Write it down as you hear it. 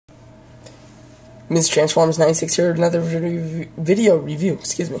Ms. Transformers 96 here, another video review,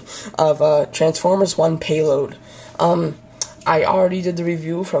 of Transformers 1 Payload. I already did the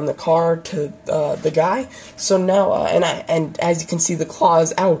review from the car to the guy, so now, and as you can see, the claw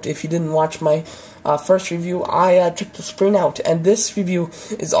is out. If you didn't watch my first review, I took the spring out, and this review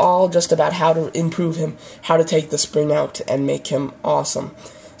is all just about how to improve him, how to take the spring out and make him awesome.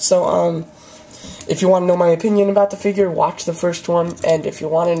 So, if you want to know my opinion about the figure, watch the first one, and if you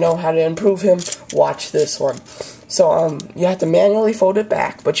want to know how to improve him, watch this one. So, you have to manually fold it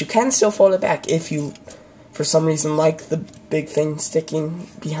back, but you can still fold it back if you, for some reason, like the big thing sticking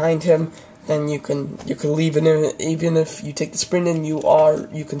behind him. Then you can leave it in. Even if you take the spring in, you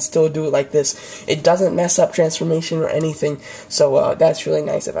can still do it like this. It doesn't mess up transformation or anything, so that's really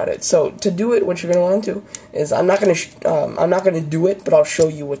nice about it. So to do it, what you're gonna want to do is I'm not gonna do it, but I'll show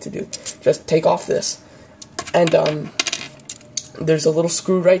you what to do. Just take off this, and there's a little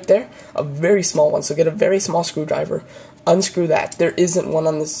screw right there, a very small one. So get a very small screwdriver. Unscrew that. There isn't one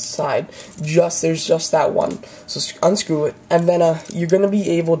on this side. There's just that one. So unscrew it, and then you're gonna be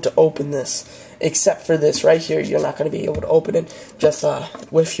able to open this. Except for this right here, you're not gonna be able to open it. Just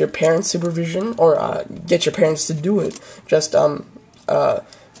with your parents' supervision, or get your parents to do it. Just kind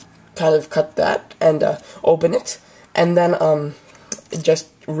of cut that and open it, and then just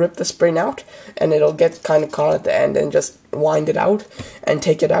rip the spring out, and it'll get kind of caught at the end, and just wind it out and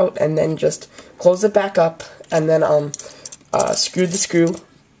take it out, and then just close it back up, and then screw the screw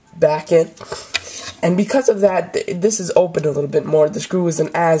back in. And because of that, this is open a little bit more. The screw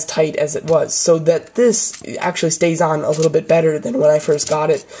isn't as tight as it was, so that this actually stays on a little bit better than when I first got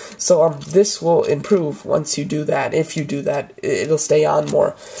it. So this will improve once you do that. If you do that, it'll stay on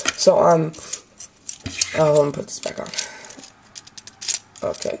more. So let me put this back on.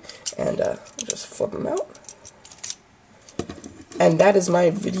 Okay, and just flip them out. And that is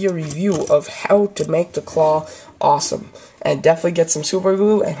my video review of how to make the claw awesome. And definitely get some super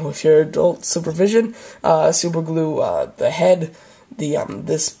glue, and with your adult supervision, super glue the head,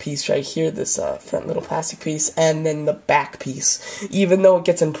 this piece right here, this front little plastic piece, and then the back piece. Even though it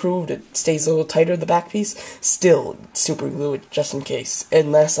gets improved, it stays a little tighter, the back piece, still super glue it just in case.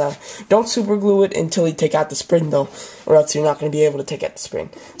 Unless, don't super glue it until you take out the spring though, or else you're not going to be able to take out the spring.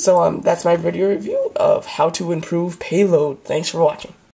 So that's my video review of how to improve Payload. Thanks for watching.